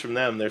cues from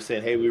them. They're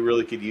saying, "Hey, we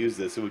really could use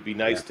this. It would be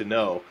Yeah. nice to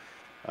know,"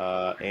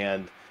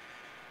 and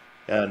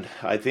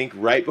I think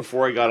right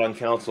before I got on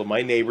council,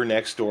 my neighbor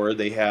next door,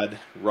 they had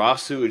raw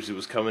sewage that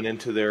was coming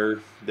into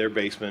their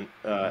basement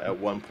hmm at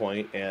one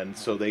point, and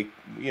so they,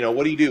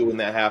 what do you do when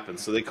that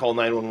happens? So they call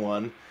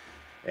 911,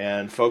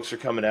 and folks are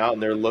coming out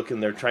and they're looking,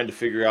 they're trying to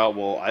figure out,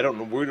 well, I don't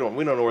know, we don't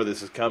know where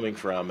this is coming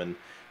from, and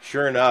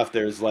sure enough,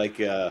 there's like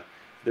a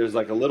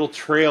little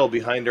trail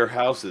behind our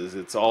houses.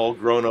 It's all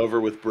grown over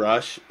with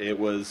brush. It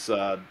was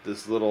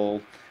this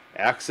little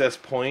access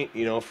point,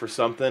 for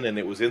something, and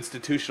it was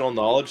institutional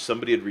knowledge.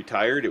 Somebody had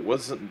retired. It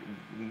wasn't.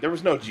 There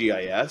was no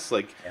GIS.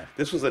 Like Yeah.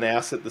 this was an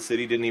asset the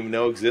city didn't even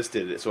know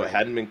existed. So it Right.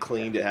 hadn't been Yeah.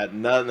 cleaned. It had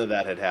none of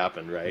that had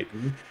happened, right?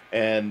 hmm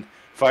And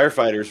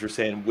firefighters were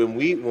saying when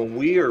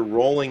we are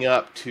rolling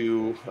up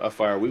to a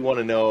fire, we want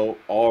to know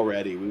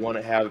already. We want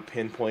to have it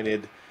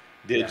pinpointed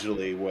Yeah.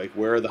 digitally, like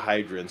where are the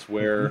hydrants,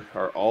 hmm where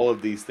are all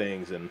of these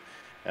things,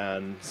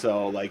 and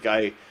so like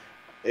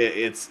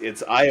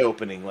it's eye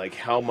opening, like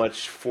how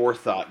much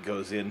forethought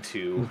goes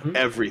into hmm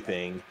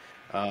everything,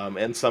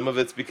 and some of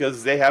it's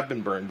because they have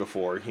been burned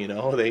before.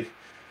 They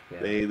Yeah.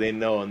 they they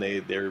know, and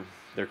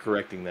they're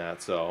correcting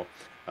that. So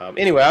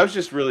anyway, I was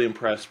just really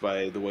impressed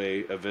by the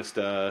way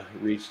Avista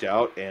reached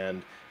out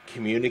and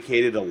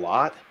communicated a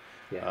lot.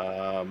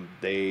 Yeah.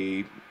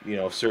 They,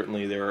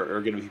 certainly there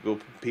are going to be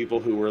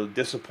people who were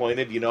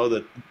disappointed,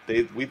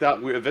 that we thought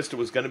Avista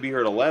was going to be here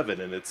at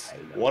 11 and it's I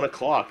know. 1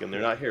 o'clock and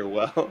they're Yeah. not here.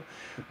 Well,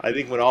 I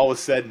think when all was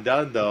said and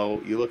done,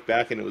 though, you look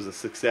back and it was a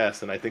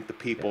success. And I think the Yeah.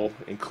 people,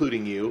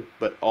 including you,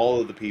 but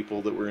all of the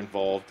people that were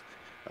involved,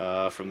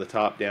 from the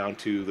top down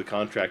to the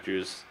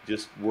contractors,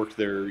 just worked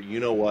their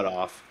what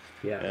off,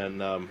 Yeah.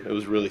 and it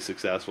was really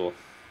successful.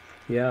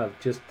 Yeah.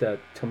 Just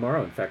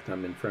tomorrow, in fact,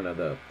 I'm in front of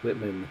the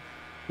Whitman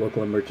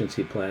Local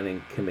Emergency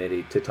Planning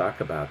Committee to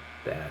talk about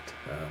that.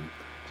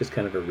 Just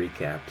kind of a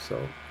recap.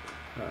 So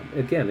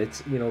again,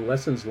 it's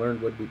lessons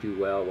learned. What we do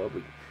well.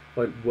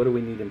 What do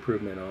we need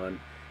improvement on?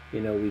 We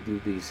do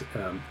these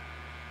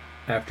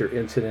after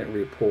incident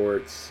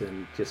reports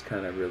and just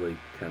kind of really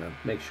kind of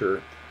make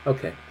sure.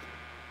 Okay,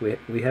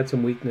 we had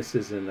some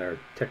weaknesses in our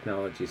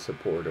technology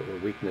support or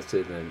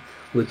weaknesses in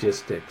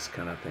logistics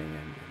kind of thing,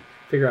 and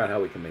figure out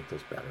how we can make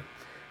those better.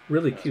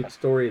 Really cute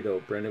story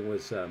though, Brendan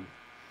was.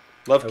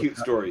 Love I was cute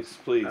stories,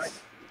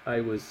 please.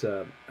 I was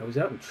out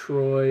in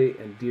Troy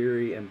and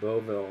Deary and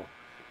Beauville,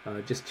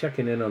 just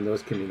checking in on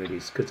those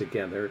communities because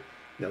again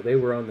they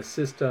were on the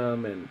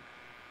system and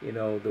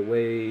the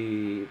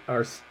way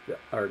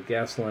our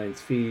gas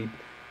lines feed,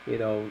 they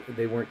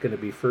weren't going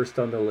to be first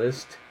on the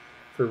list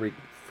for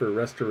for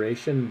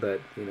restoration,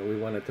 but we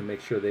wanted to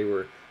make sure they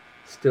were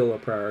still a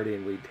priority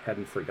and we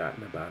hadn't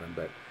forgotten about them.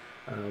 But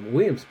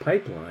Williams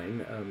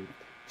Pipeline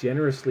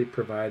generously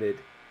provided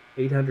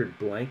 800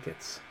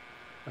 blankets,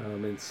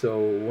 and so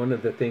one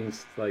of the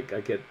things, like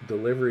I get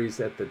deliveries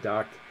at the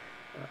dock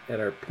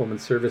at our Pullman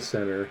Service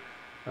Center.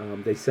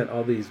 They sent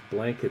all these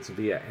blankets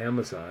via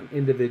Amazon,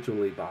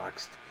 individually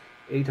boxed,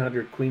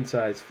 800 queen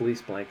size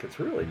fleece blankets,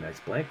 really nice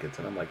blankets.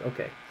 And I'm like,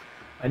 okay,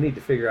 I need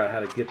to figure out how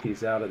to get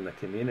these out in the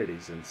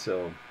communities. And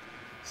so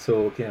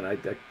again, I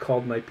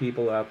called my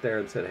people out there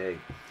and said, hey,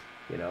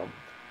 you know,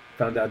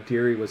 found out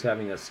Deary was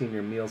having a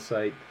senior meal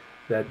site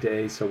that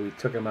day, so we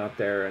took them out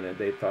there, and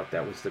they thought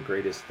that was the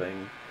greatest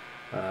thing.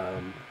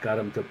 Got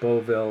them to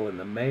Beauville, and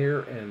the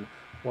mayor and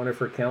one of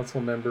her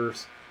council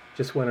members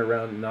just went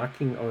around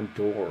knocking on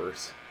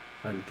doors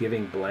and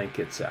giving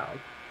blankets out.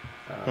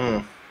 Hmm.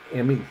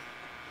 I mean,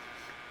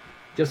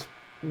 just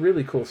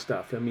really cool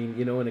stuff. I mean,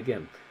 and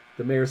again,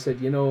 the mayor said,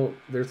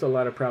 there's a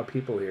lot of proud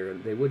people here,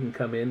 and they wouldn't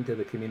come into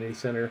the community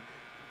center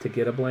to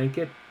get a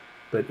blanket,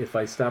 but if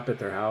I stop at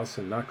their house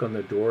and knock on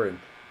their door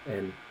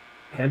and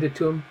hand it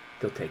to them,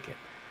 they'll take it.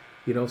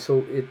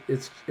 So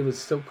it was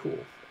so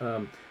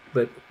cool.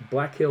 But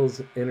Black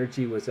Hills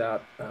Energy was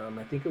out.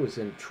 I think it was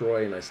in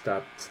Troy, and I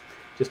stopped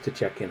just to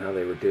check in how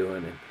they were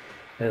doing.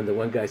 And the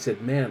one guy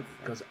said, "Man,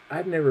 because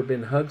I've never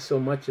been hugged so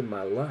much in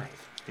my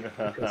life,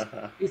 because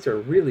these are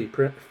really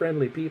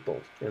friendly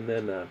people." And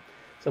then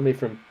somebody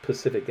from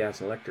Pacific Gas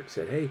and Electric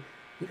said, "Hey,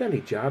 you got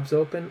any jobs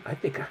open? I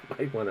think I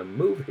might want to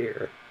move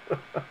here."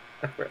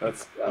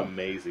 That's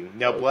amazing.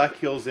 Now, Black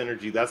Hills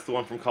Energy, that's the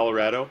one from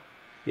Colorado?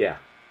 Yeah,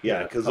 Yeah,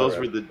 yeah, because those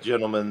were Colorado. the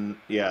gentlemen.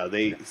 Yeah,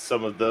 Yeah,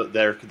 some of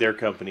their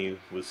company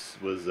was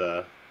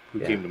who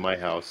yeah, came to my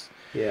house.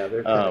 yeah.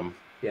 They're kind of Um,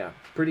 yeah,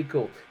 pretty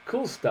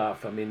cool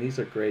stuff. I mean, these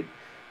are great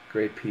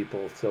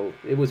people. So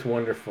it was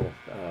wonderful.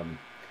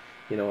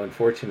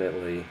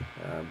 Unfortunately,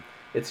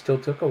 it still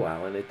took a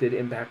while, and it did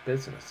impact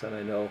business. And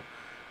I know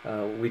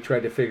we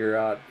tried to figure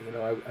out.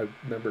 I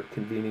remember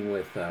convening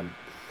with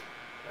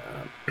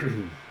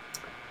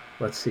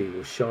let's see,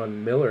 with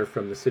Sean Miller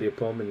from the City of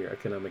Pullman, your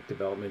economic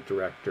development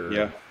director,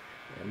 yeah.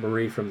 and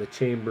Marie from the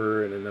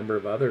chamber, and a number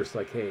of others.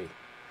 Like, hey,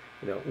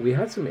 we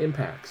had some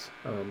impacts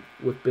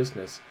with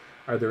business.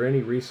 Are there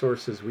any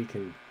resources we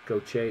can go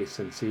chase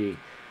and see?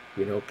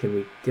 Can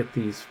we get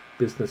these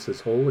businesses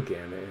whole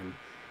again?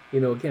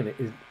 And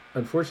again,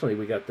 unfortunately,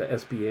 we got the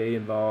SBA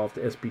involved,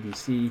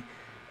 SBDC,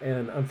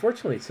 and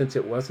unfortunately, since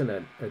it wasn't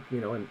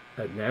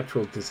a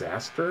natural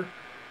disaster,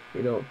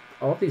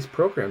 all these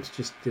programs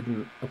just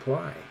didn't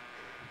apply.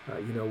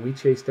 We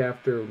chased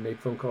after, made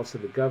phone calls to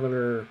the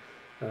governor,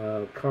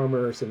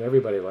 Commerce, and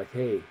everybody like,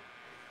 hey,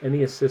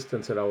 any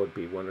assistance at all would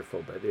be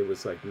wonderful. But it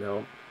was like,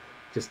 no,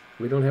 just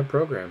we don't have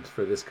programs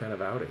for this kind of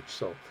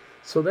outage.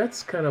 So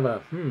that's kind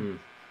of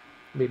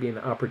maybe an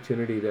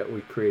opportunity that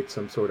we create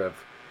some sort of,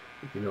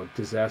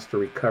 disaster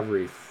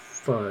recovery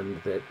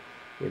fund that,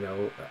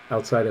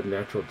 outside of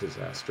natural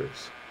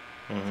disasters.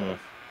 Hmm.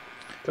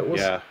 So, so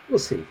Yeah. we'll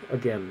see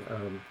again.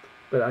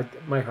 But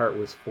my heart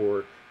was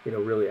for,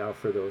 really out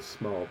for those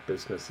small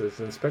businesses,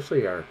 and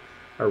especially our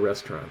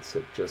restaurants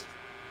that just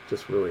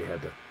really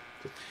had to.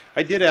 Just,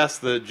 I did ask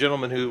the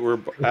gentlemen who were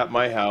at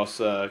my house,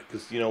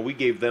 because we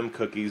gave them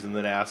cookies and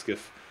then asked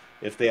if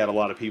they had a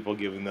lot of people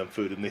giving them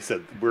food, and they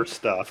said we're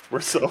stuffed. We're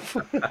so.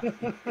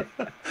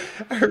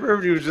 I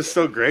remember he was just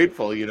so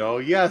grateful.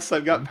 Yes,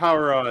 I've got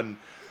power on.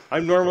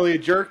 I'm normally a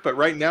jerk, but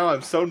right now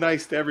I'm so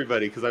nice to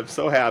everybody because I'm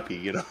so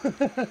happy.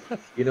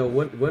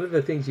 one of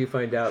the things you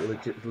find out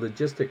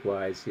logistic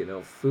wise,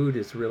 food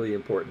is really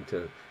important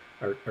to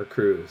our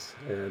crews,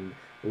 and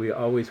we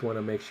always want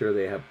to make sure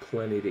they have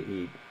plenty to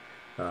eat.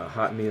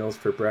 Hot meals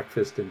for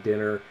breakfast and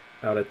dinner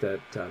out at that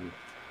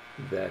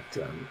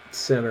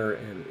center,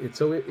 and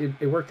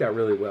it worked out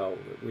really well.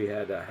 We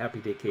had Happy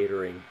Day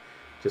Catering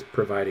just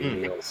providing Hmm.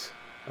 meals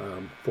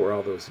for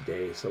all those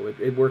days, so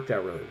it worked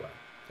out really well.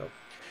 So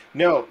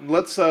No,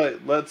 let's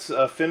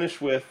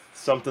finish with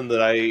something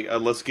that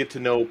let's get to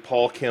know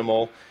Paul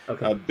Kimmell.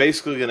 okay,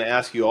 Basically, going to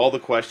ask you all the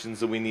questions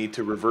that we need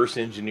to reverse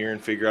engineer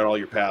and figure out all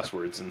your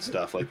passwords and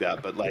stuff like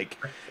that. But like,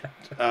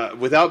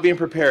 without being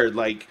prepared,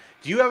 like,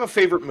 do you have a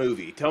favorite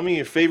movie? Tell me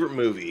your favorite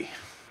movie.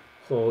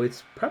 oh,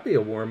 it's probably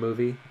a war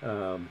movie.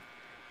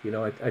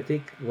 I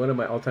think one of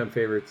my all-time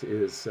favorites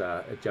is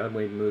a John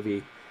Wayne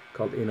movie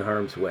called In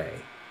Harm's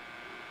Way.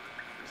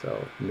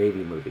 So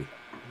Navy movie.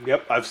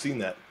 Yep, I've seen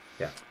that.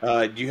 Yeah.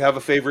 Do you have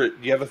a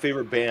favorite? Do you have a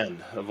favorite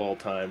band of all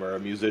time or a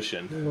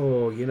musician?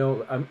 Oh,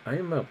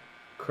 I'm a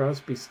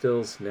Crosby,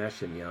 Stills,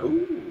 Nash and Young.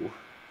 Ooh,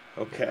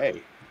 Yeah.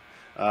 okay.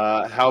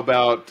 How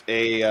about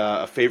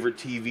a favorite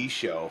TV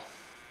show?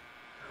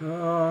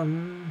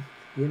 Um,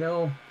 you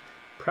know,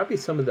 Probably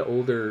some of the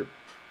older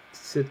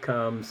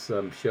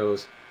sitcoms,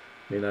 shows.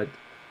 I mean,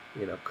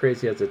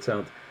 crazy as it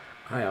sounds,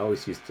 I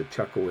always used to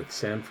chuckle with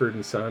Sanford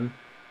and Son.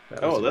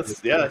 Oh,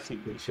 yeah. That's a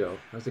good show.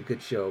 That was a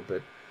good show,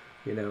 but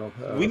you know,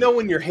 We know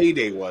when your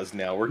heyday was.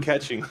 Now we're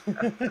catching.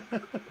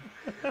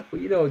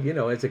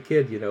 well, as a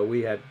kid,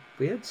 we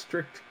had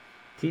strict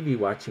TV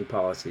watching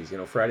policies.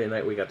 Friday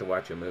night we got to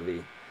watch a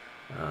movie,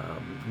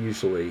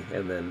 usually,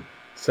 and then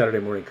Saturday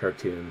morning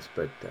cartoons.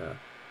 But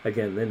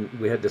again, then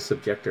we had to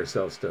subject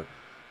ourselves to,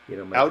 my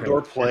Outdoor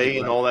parents had to play go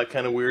and out. all that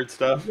kind of weird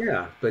stuff.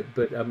 Yeah, but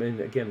I mean,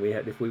 again, we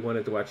had if we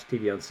wanted to watch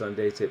TV on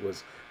Sundays, it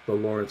was the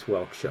Lawrence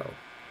Welk show,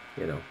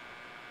 you know.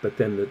 But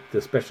then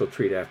the special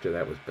treat after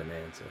that was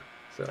Bonanza.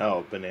 So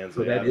Oh, so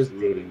Bonanza, that is absolutely.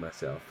 dating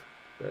myself.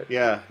 But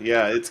Yeah,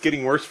 yeah, it's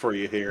getting worse for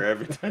you here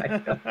every I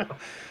time. know.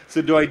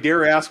 So, do I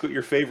dare ask what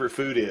your favorite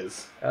food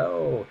is?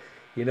 Oh,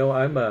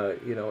 I'm a,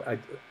 I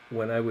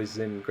when I was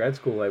in grad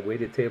school, I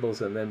waited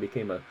tables and then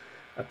became a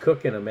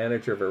cook and a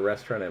manager of a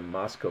restaurant in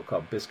Moscow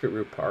called Biscuit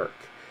Root Park,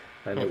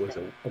 and it was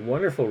a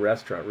wonderful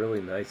restaurant,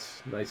 really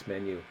nice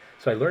menu.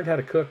 So I learned how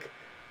to cook,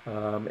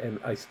 and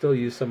I still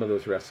use some of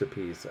those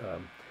recipes.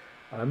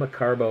 I'm a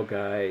carbo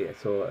guy,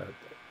 so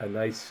a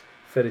nice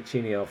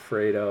fettuccine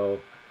Alfredo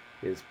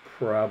is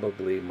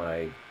probably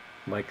my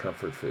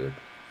comfort food.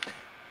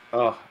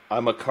 Oh,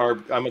 I'm a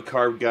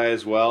carb guy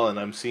as well, and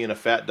I'm seeing a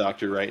fat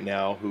doctor right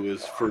now who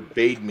has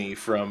forbade me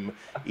from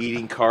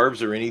eating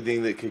carbs or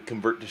anything that could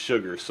convert to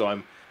sugar. So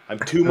I'm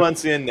 2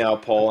 months in now,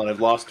 Paul, and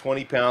I've lost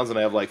 20 pounds, and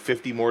I have like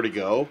 50 more to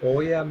go. Oh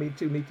yeah, me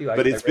too, me too.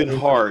 But I it's been ran into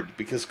hard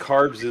because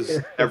carbs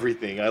is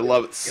everything. I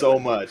love it so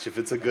much. If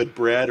it's a good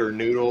bread or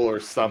noodle or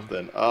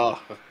something,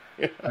 oh,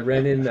 I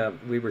ran in.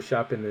 We were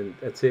shopping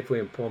at Safeway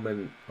in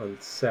Pullman on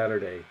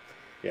Saturday,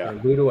 yeah. and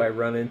who do I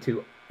run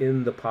into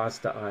in the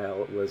pasta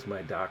aisle? It was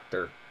my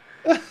doctor.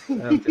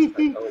 And I'm just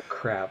like, oh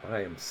crap,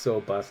 I am so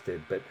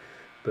busted. But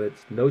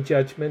no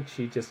judgment.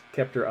 She just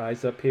kept her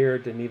eyes up here,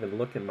 didn't even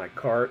look in my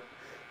cart.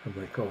 I'm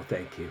like, oh,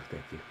 thank you.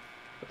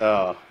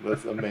 Oh,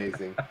 that's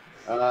amazing.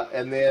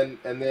 And then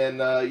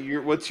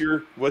what's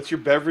your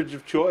beverage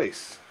of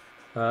choice?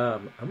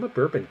 I'm a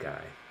bourbon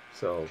guy,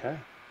 so Okay.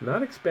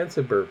 not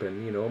expensive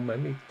bourbon.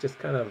 Maybe just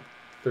kind of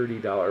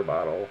 $30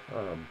 bottle.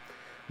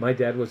 My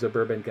dad was a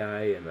bourbon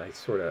guy, and I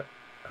sort of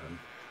um,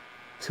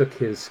 took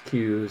his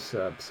cues.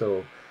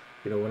 So,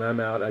 when I'm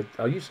out,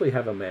 I'll usually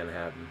have a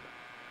Manhattan.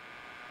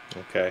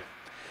 Okay.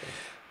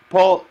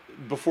 Paul,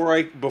 before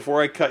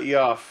I cut you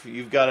off,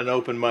 you've got an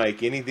open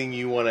mic. Anything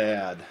you want to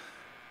add?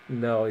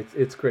 No,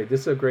 it's great.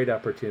 This is a great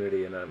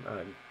opportunity, and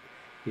again,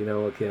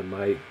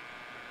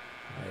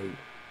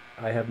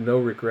 I have no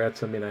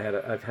regrets. I mean,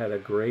 I've had a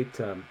great,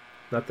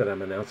 not that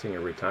I'm announcing a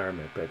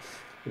retirement, but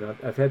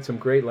I've had some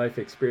great life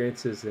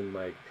experiences in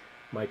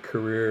my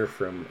career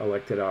from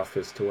elected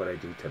office to what I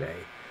do today.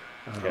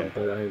 Okay.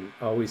 But I'm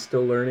always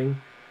still learning,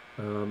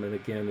 and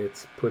again,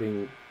 it's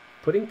putting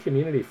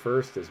community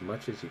first as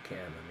much as you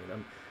can. I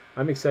mean,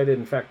 I'm excited.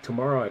 In fact,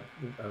 tomorrow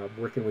I'm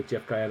working with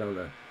Jeff Guyot on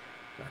a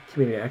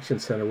Community Action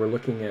Center. We're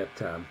looking at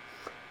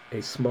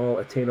a small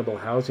attainable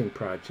housing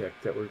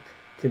project that we're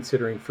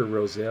considering for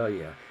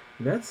Rosalia.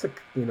 And that's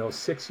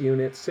 6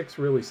 units, six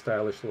really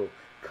stylish little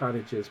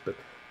cottages. But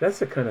that's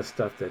the kind of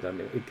stuff that, I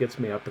mean, it gets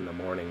me up in the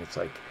morning. It's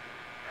like,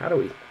 how do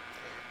we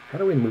how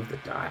do we move the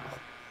dial?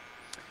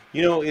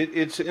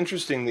 It's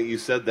interesting that you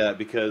said that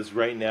because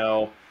right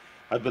now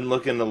I've been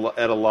looking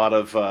at a lot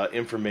of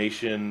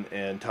information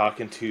and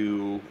talking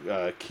to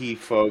key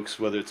folks,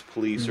 whether it's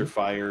police or Hmm.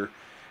 fire.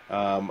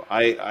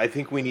 I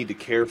think we need to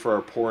care for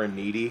our poor and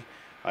needy.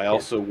 I Yeah,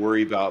 also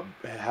worry about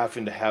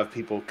having to have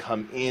people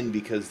come in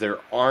because there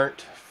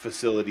aren't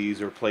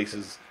facilities or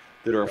places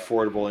that are yeah,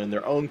 affordable in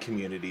their own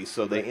communities.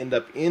 So they right, end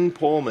up in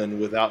Pullman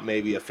without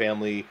maybe a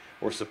family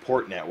or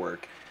support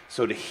network.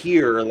 So to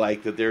hear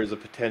like that there's a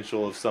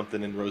potential of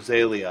something in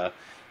Rosalia,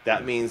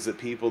 that yeah, means that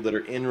people that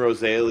are in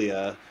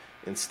Rosalia,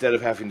 instead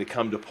of having to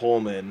come to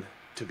Pullman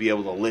to be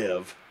able to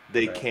live,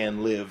 they right.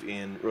 can live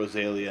in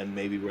Rosalia and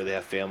maybe where they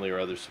have family or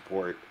other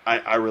support.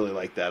 I really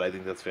like that. I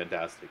think that's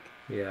fantastic.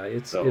 Yeah,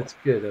 it's So it's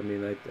good. I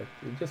mean,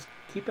 just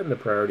keeping the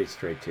priorities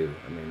straight too.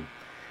 I mean,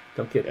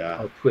 Don't get Yeah.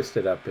 all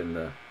twisted up in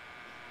the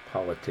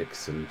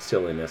politics and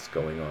silliness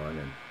going on.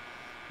 And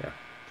yeah,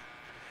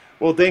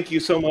 Well, thank you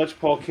so much,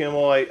 Paul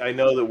Kimmell. I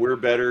know that we're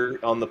better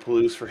on the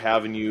Palouse for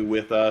having you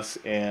with us,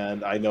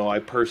 and I know I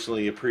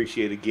personally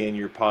appreciate again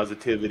your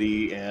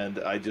positivity, and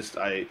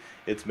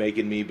it's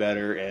making me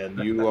better, and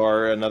you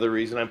are another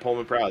reason I'm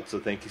Pullman proud. So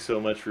thank you so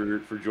much for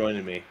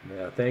joining me.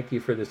 yeah. Thank you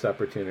for this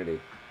opportunity.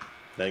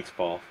 Thanks,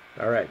 Paul.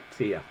 All right,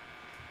 see ya.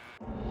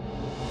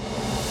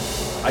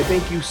 I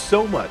thank you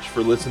so much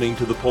for listening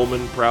to the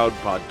Pullman Proud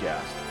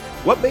podcast.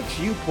 What makes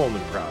you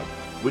Pullman proud?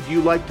 Would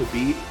you like to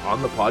be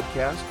on the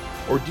podcast?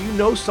 Or do you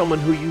know someone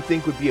who you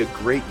think would be a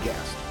great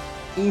guest?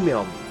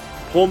 Email me,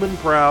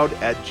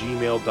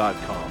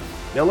 pullmanproud@gmail.com.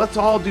 Now let's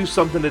all do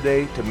something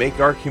today to make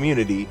our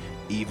community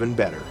even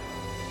better.